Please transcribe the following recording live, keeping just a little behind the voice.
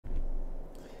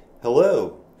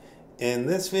Hello! In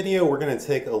this video we're going to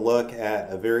take a look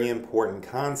at a very important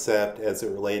concept as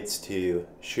it relates to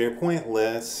SharePoint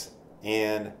lists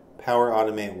and Power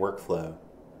Automate workflow.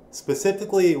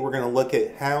 Specifically, we're going to look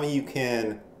at how you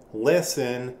can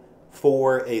listen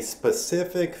for a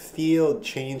specific field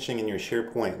changing in your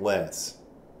SharePoint lists.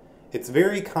 It's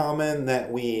very common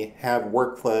that we have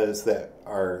workflows that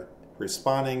are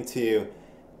responding to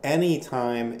any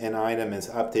time an item is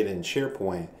updated in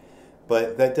SharePoint.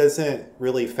 But that doesn't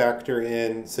really factor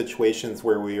in situations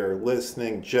where we are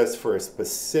listening just for a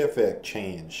specific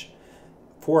change.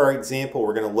 For our example,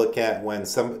 we're going to look at when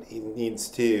somebody needs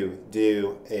to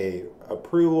do an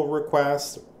approval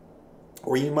request,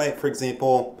 or you might, for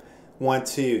example, want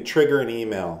to trigger an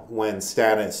email when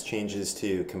status changes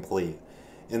to complete.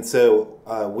 And so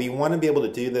we want to be able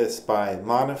to do this by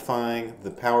modifying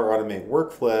the Power Automate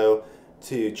workflow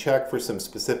to check for some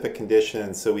specific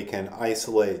conditions so we can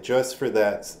isolate just for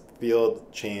that field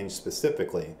change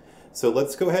specifically. So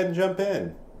let's go ahead and jump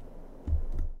in.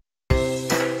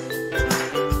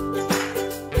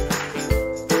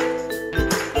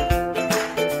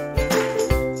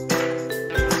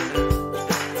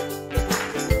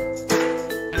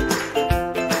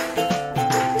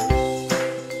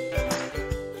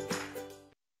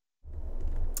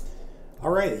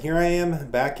 Alright, here I am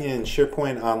back in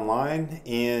SharePoint Online,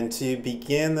 and to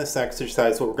begin this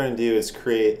exercise what we're going to do is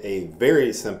create a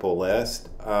very simple list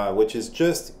which is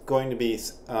just going to be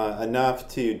enough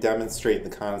to demonstrate the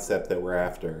concept that we're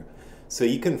after. So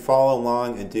you can follow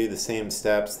along and do the same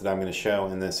steps that I'm going to show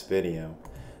in this video.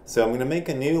 So I'm going to make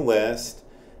a new list,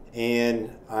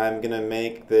 and I'm going to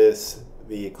make this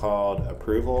be called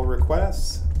Approval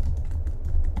Requests,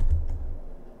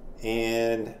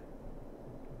 and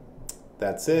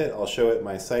that's it. I'll show it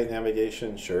my site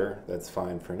navigation. Sure, that's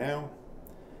fine for now.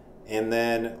 And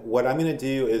then what I'm going to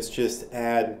do is just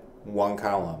add one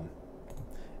column.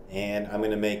 And I'm going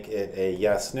to make it a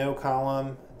yes/no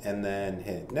column and then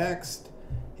hit next.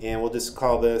 And we'll just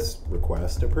call this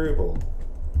Request Approval.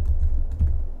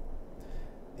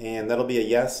 And that'll be a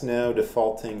yes/no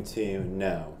defaulting to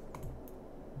no.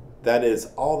 That is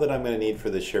all that I'm going to need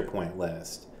for the SharePoint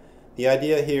list. The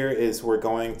idea here is we're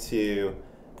going to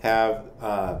have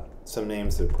some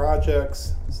names of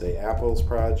projects, say Apples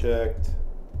project,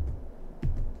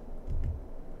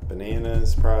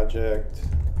 Bananas project,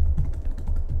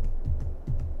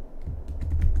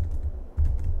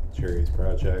 Cherries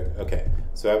project. Okay,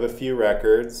 so I have a few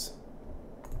records.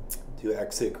 Do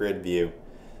exit grid view.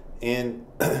 And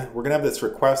we're going to have this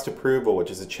request approval, which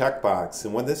is a checkbox.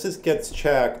 And when this gets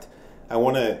checked, I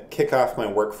want to kick off my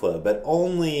workflow, but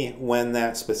only when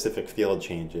that specific field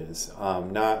changes,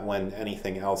 not when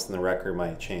anything else in the record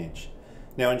might change.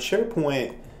 Now in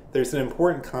SharePoint, there's an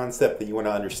important concept that you want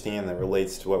to understand that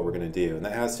relates to what we're going to do, and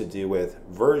that has to do with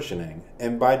versioning.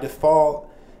 And by default,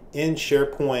 in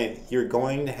SharePoint, you're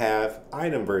going to have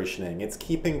item versioning. It's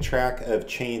keeping track of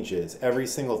changes. Every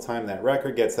single time that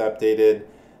record gets updated,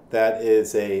 that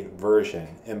is a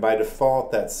version. And by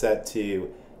default, that's set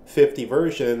to 50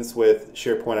 versions with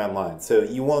SharePoint Online. So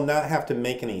you will not have to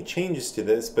make any changes to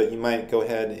this, but you might go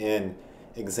ahead and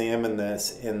examine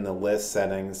this in the list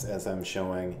settings as I'm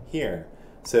showing here.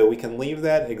 So we can leave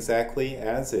that exactly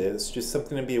as is, just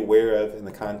something to be aware of in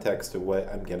the context of what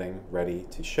I'm getting ready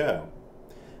to show.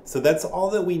 So that's all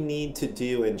that we need to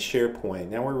do in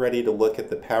SharePoint. Now we're ready to look at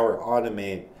the Power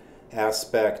Automate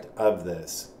aspect of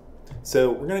this.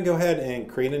 So we're going to go ahead and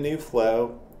create a new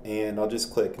flow, and I'll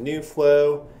just click New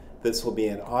Flow. This will be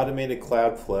an automated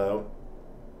cloud flow,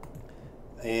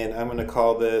 and I'm going to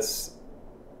call this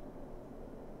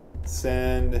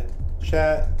Send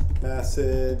Chat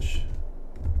Message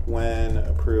When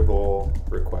Approval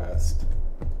Request.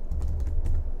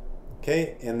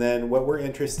 Okay, and then what we're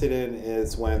interested in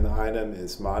is when the item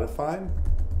is modified.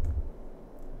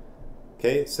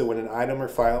 Okay, so when an item or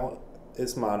file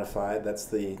is modified, that's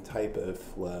the type of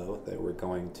flow that we're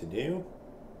going to do.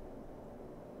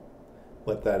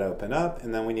 Let that open up,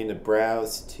 and then we need to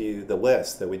browse to the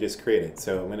list that we just created.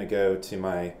 So I'm going to go to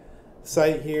my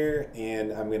site here,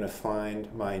 and I'm going to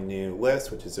find my new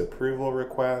list, which is approval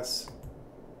requests.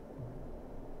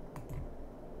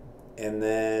 And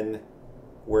then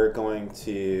we're going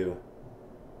to,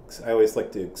 I always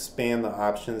like to expand the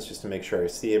options just to make sure I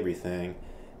see everything.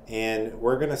 And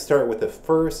we're going to start with the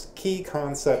first key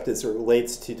concept as it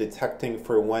relates to detecting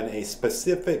for when a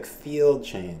specific field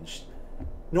changed.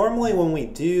 Normally when we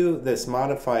do this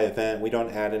modify event, we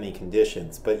don't add any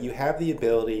conditions, but you have the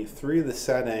ability through the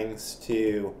settings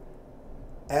to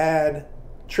add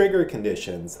trigger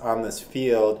conditions on this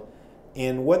field,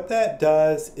 and what that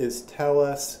does is tell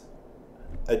us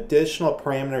additional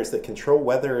parameters that control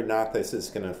whether or not this is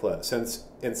going to flow. So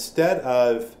instead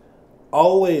of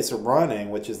always running,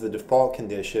 which is the default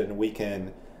condition, we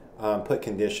can put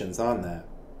conditions on that.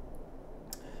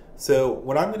 So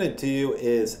what I'm going to do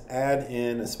is add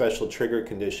in a special trigger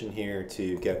condition here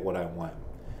to get what I want.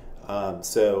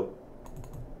 So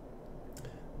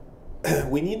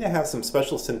we need to have some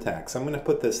special syntax. I'm going to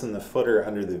put this in the footer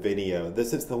under the video.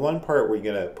 This is the one part where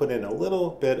you're going to put in a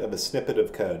little bit of a snippet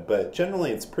of code, but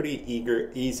generally it's pretty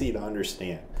easy to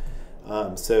understand.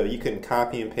 So you can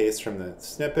copy and paste from the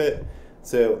snippet.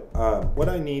 So what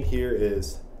I need here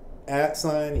is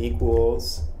 @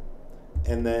 equals,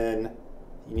 and then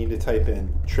you need to type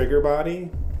in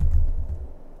triggerBody,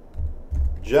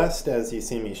 just as you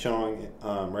see me showing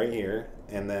right here,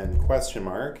 and then question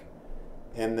mark,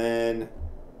 and then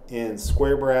in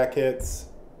square brackets,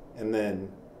 and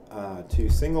then 2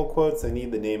 single quotes, I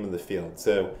need the name of the field.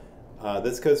 So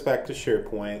this goes back to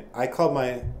SharePoint. I called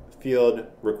my field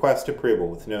RequestApproval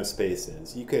with no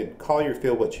spaces. You could call your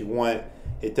field what you want.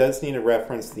 It does need to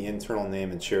reference the internal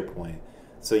name in SharePoint.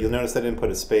 So you'll notice I didn't put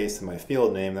a space in my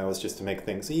field name. That was just to make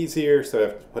things easier, so I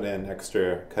have to put in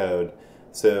extra code.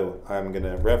 So I'm going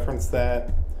to reference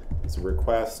that as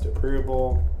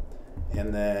RequestApproval,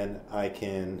 and then I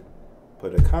can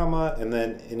put a comma, and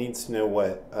then it needs to know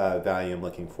what value I'm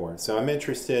looking for. So I'm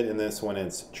interested in this when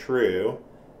it's true,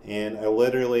 and I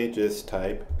literally just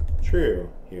type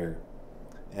true here.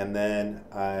 And then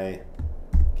I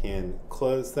can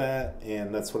close that,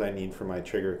 and that's what I need for my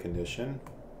trigger condition.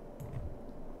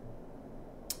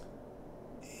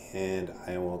 And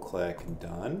I will click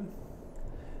done.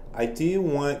 I do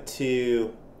want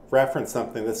to reference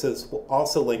something. This is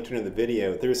also linked into the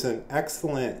video. There's an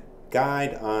excellent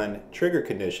guide on trigger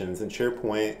conditions in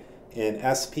SharePoint in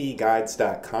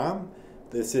spguides.com.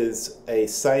 This is a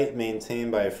site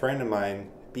maintained by a friend of mine,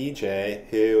 BJ,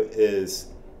 who is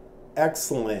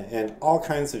excellent in all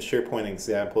kinds of SharePoint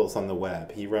examples on the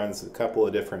web. He runs a couple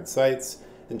of different sites,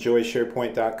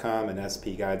 enjoysharepoint.com and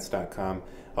spguides.com.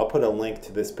 I'll put a link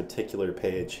to this particular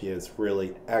page. He has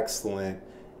really excellent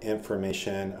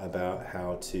information about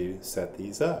how to set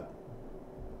these up.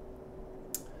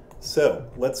 So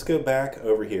let's go back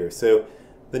over here. So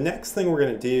the next thing we're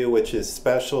going to do, which is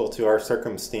special to our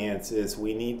circumstance, is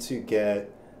we need to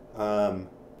get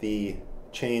the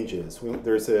changes.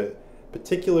 There's a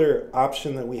particular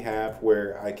option that we have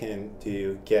where I can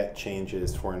do get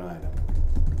changes for an item.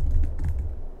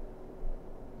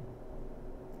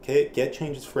 Okay, get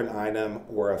changes for an item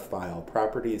or a file.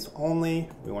 Properties only,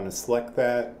 we want to select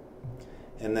that.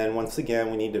 And then once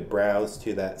again, we need to browse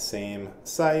to that same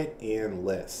site and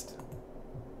list.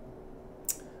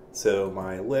 So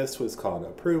my list was called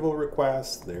approval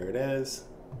request, there it is.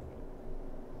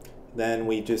 Then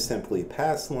we just simply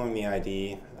pass along the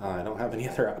ID. I don't have any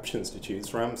other options to choose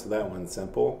from, so that one's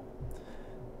simple.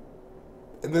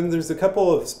 And then there's a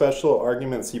couple of special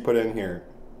arguments you put in here.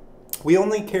 We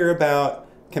only care about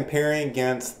comparing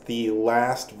against the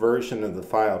last version of the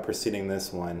file preceding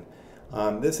this one.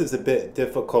 This is a bit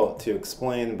difficult to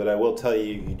explain, but I will tell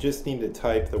you, you just need to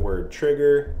type the word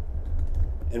trigger.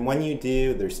 And when you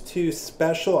do, there's 2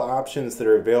 special options that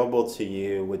are available to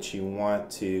you which you want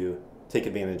to take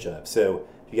advantage of. So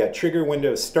you got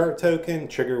TriggerWindowStartToken,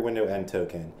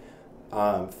 TriggerWindowEndToken.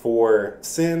 For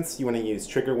since, you want to use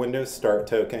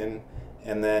TriggerWindowStartToken,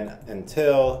 and then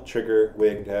until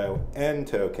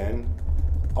TriggerWindowEndToken.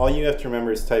 All you have to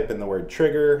remember is type in the word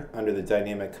trigger under the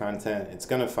dynamic content. It's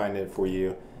going to find it for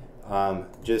you.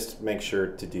 Just make sure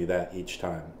to do that each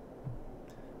time.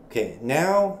 Okay,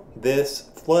 now this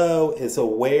flow is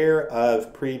aware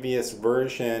of previous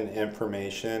version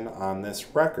information on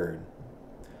this record.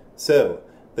 So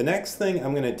the next thing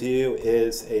I'm going to do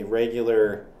is a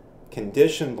regular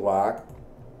condition block.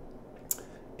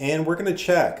 And we're going to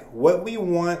check. What we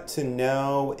want to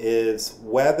know is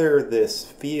whether this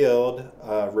field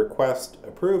request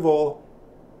approval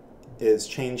is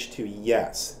changed to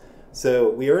yes.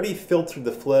 So we already filtered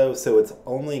the flow, so it's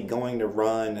only going to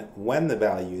run when the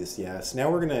value is yes. Now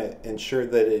we're going to ensure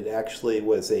that it actually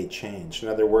was a change. In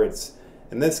other words,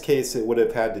 in this case, it would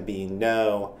have had to be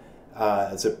no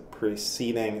as a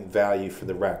preceding value for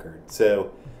the record.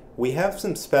 So we have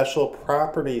some special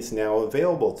properties now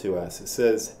available to us. It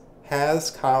says has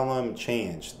column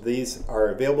changed. These are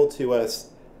available to us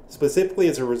specifically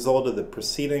as a result of the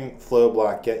preceding flow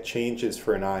block get changes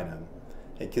for an item.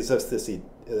 It gives us this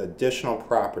additional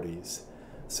properties.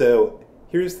 So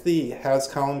here's the has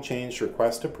column changed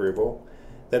request approval.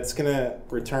 That's going to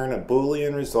return a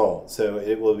Boolean result. So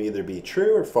it will either be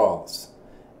true or false.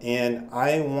 And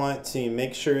I want to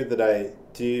make sure that I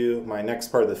do my next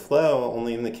part of the flow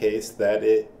only in the case that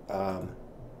it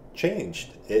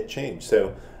changed. It changed.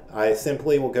 So I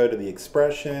simply will go to the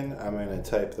expression. I'm going to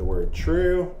type the word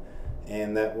true,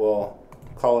 and that will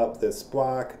call up this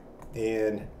block,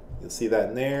 and you'll see that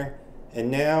in there.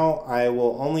 And now I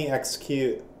will only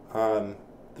execute the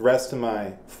rest of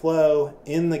my flow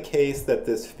in the case that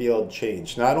this field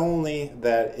changed. Not only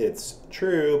that it's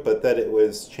true, but that it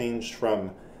was changed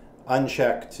from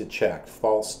unchecked to checked,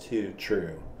 false to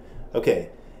true. Okay,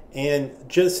 and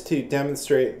just to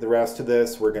demonstrate the rest of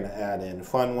this, we're going to add in a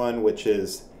fun one, which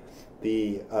is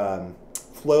the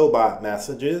Flowbot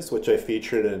messages, which I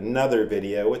featured in another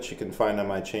video, which you can find on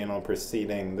my channel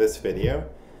preceding this video.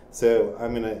 So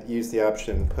I'm going to use the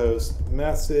option post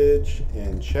message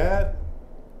in chat.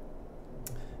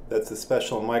 That's a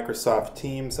special Microsoft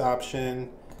Teams option,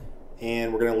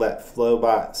 and we're going to let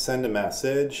Flowbot send a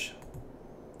message.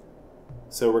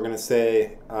 So we're going to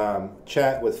say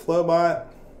chat with Flowbot,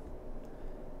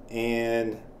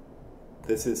 and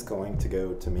this is going to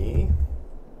go to me.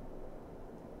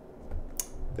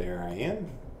 There I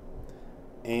am.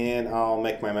 And I'll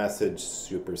make my message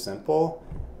super simple.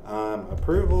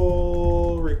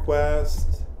 Approval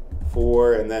request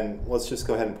for, and then let's just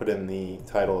go ahead and put in the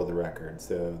title of the record.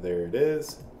 So there it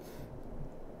is.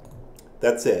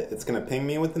 That's it. It's going to ping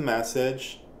me with the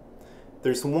message.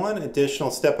 There's one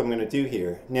additional step I'm going to do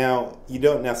here. Now, you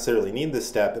don't necessarily need this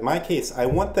step. In my case, I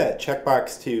want that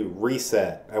checkbox to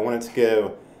reset. I want it to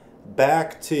go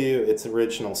back to its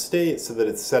original state so that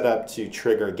it's set up to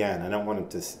trigger again. I don't want it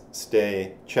to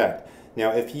stay checked.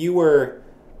 Now, if you were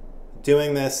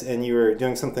doing this and you were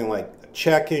doing something like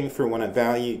checking for when a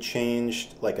value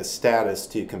changed, like a status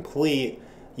to complete,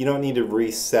 you don't need to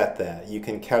reset that. You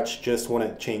can catch just when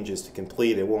it changes to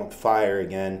complete. It won't fire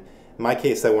again. In my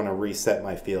case, I want to reset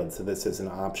my field, so this is an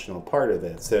optional part of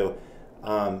it. So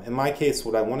in my case,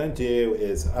 what I want to do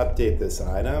is update this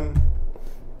item.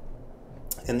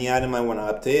 And the item I want to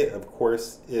update, of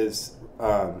course, is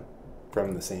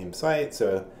from the same site.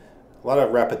 So a lot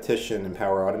of repetition in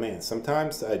Power Automate.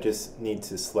 Sometimes I just need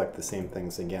to select the same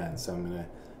things again. So I'm going to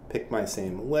pick my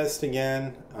same list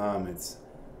again. It's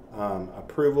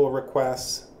approval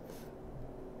requests.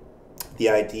 The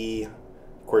ID,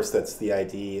 of course, that's the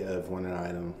ID of when an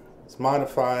item is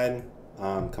modified,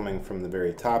 coming from the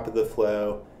very top of the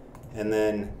flow. And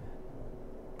then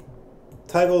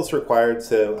title is required,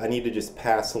 so I need to just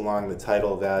pass along the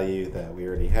title value that we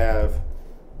already have.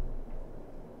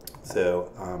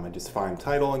 So I just find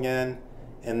title again,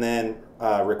 and then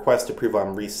request approval,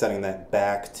 I'm resetting that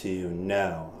back to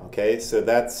no. Okay, so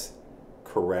that's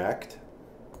correct.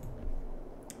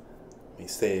 Let me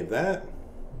save that.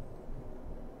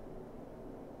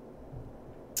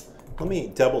 Let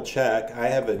me double check. I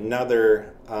have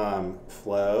another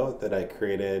flow that I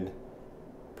created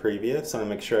previous. I want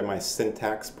to make sure my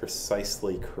syntax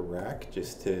precisely correct,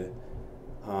 just to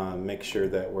make sure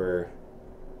that we're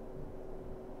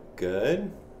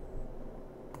good.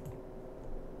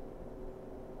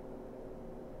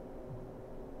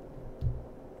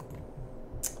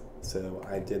 So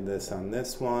I did this on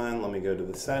this one. Let me go to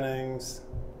the settings.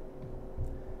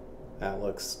 That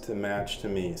looks to match to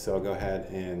me. So I'll go ahead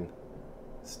and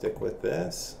stick with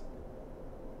this.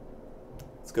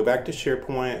 Let's go back to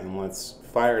SharePoint and let's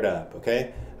fire it up,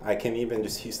 okay? I can even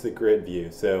just use the grid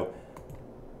view. So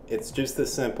it's just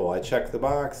this simple. I check the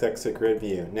box, exit grid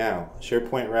view. Now,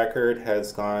 SharePoint record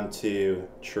has gone to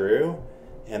true,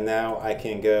 and now I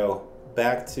can go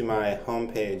back to my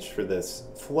home page for this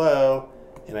flow,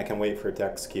 and I can wait for it to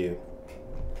execute.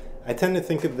 I tend to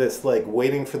think of this like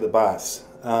waiting for the bus.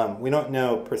 We don't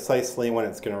know precisely when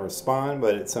it's going to respond,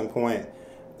 but at some point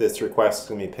this request is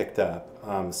going to be picked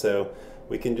up. So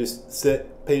we can just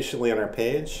sit patiently on our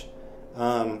page.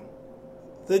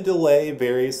 The delay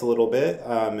varies a little bit.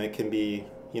 It can be,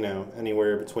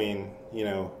 anywhere between,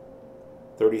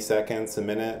 30 seconds, a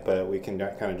minute, but we can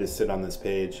kind of just sit on this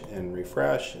page and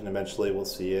refresh, and eventually we'll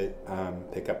see it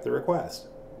pick up the request.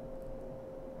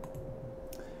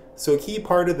 So a key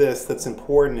part of this that's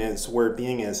important is we're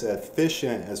being as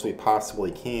efficient as we possibly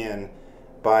can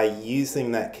by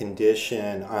using that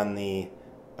condition on the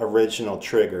original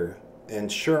trigger,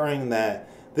 ensuring that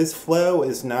this flow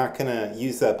is not going to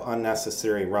use up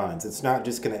unnecessary runs. It's not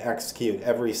just going to execute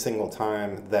every single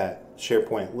time that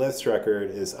SharePoint list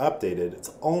record is updated. It's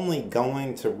only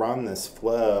going to run this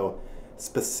flow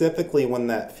specifically when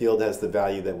that field has the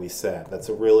value that we set. That's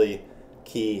a really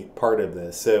key part of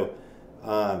this. So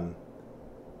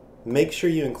make sure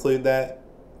you include that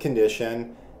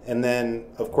condition. And then,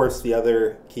 of course, the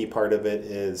other key part of it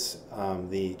is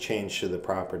the change to the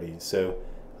property. So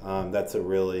that's a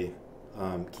really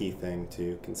key thing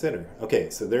to consider. Okay,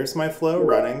 so there's my flow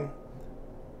running.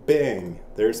 Bing,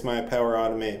 there's my Power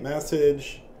Automate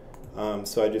message.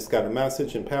 So I just got a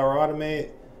message in Power Automate.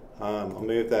 I'll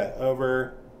move that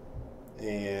over,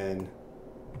 and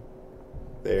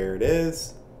there it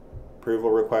is.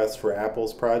 Approval request for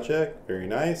Apple's project. Very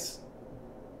nice.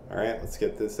 All right, let's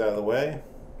get this out of the way.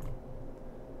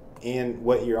 And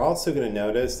what you're also going to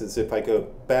notice is if I go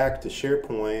back to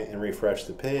SharePoint and refresh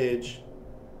the page,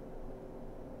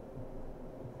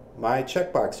 my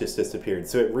checkbox just disappeared.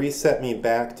 So it reset me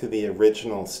back to the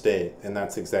original state, and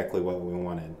that's exactly what we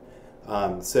wanted.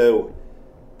 So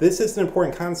this is an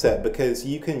important concept because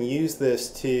you can use this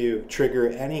to trigger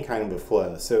any kind of a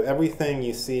flow. So everything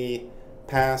you see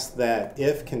past that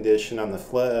if condition on the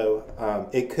flow,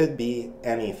 it could be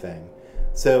anything.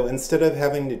 So instead of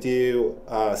having to do,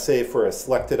 say for a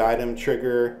selected item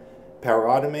trigger, Power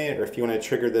Automate, or if you want to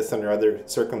trigger this under other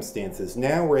circumstances,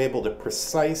 now we're able to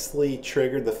precisely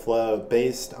trigger the flow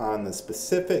based on the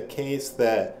specific case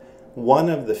that one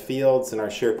of the fields in our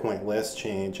SharePoint list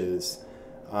changes.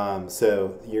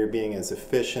 So you're being as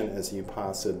efficient as you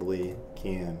possibly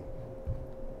can.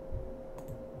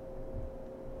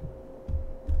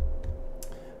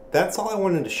 That's all I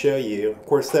wanted to show you. Of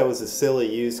course, that was a silly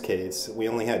use case. We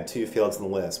only had 2 fields in the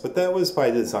list, but that was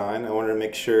by design. I wanted to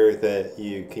make sure that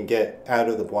you can get out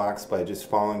of the blocks by just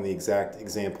following the exact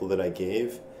example that I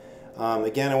gave.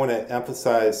 Again, I want to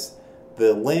emphasize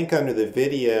the link under the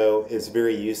video is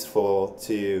very useful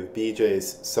to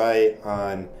BJ's site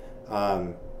on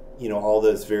all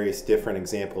those various different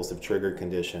examples of trigger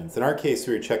conditions. In our case,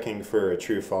 we were checking for a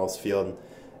true-false field.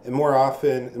 And more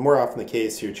often the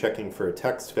case, you're checking for a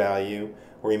text value,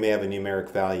 or you may have a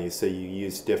numeric value, so you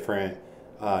use different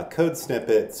code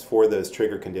snippets for those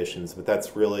trigger conditions, but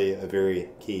that's really a very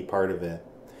key part of it.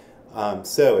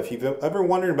 So if you've ever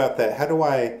wondered about that, how do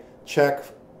I check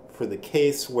for the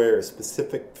case where a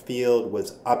specific field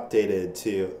was updated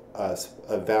to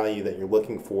a value that you're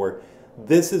looking for,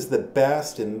 this is the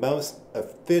best and most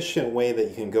efficient way that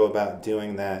you can go about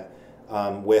doing that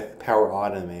with Power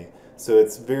Automate. So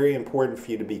it's very important for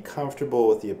you to be comfortable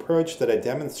with the approach that I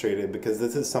demonstrated, because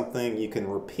this is something you can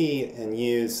repeat and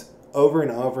use over and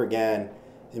over again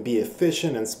and be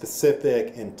efficient and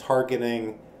specific in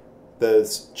targeting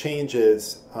those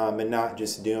changes and not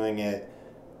just doing it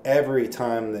every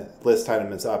time the list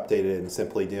item is updated and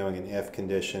simply doing an if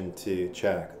condition to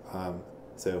check.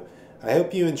 So I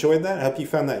hope you enjoyed that. I hope you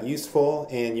found that useful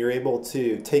and you're able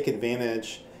to take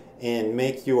advantage and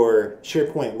make your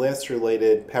SharePoint list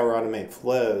related Power Automate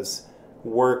flows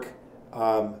work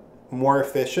more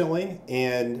efficiently,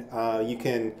 and you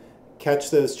can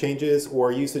catch those changes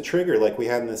or use a trigger like we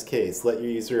had in this case. Let your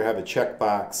user have a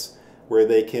checkbox where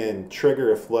they can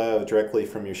trigger a flow directly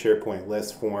from your SharePoint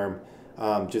list form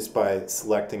just by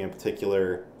selecting a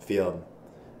particular field.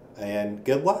 And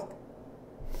good luck.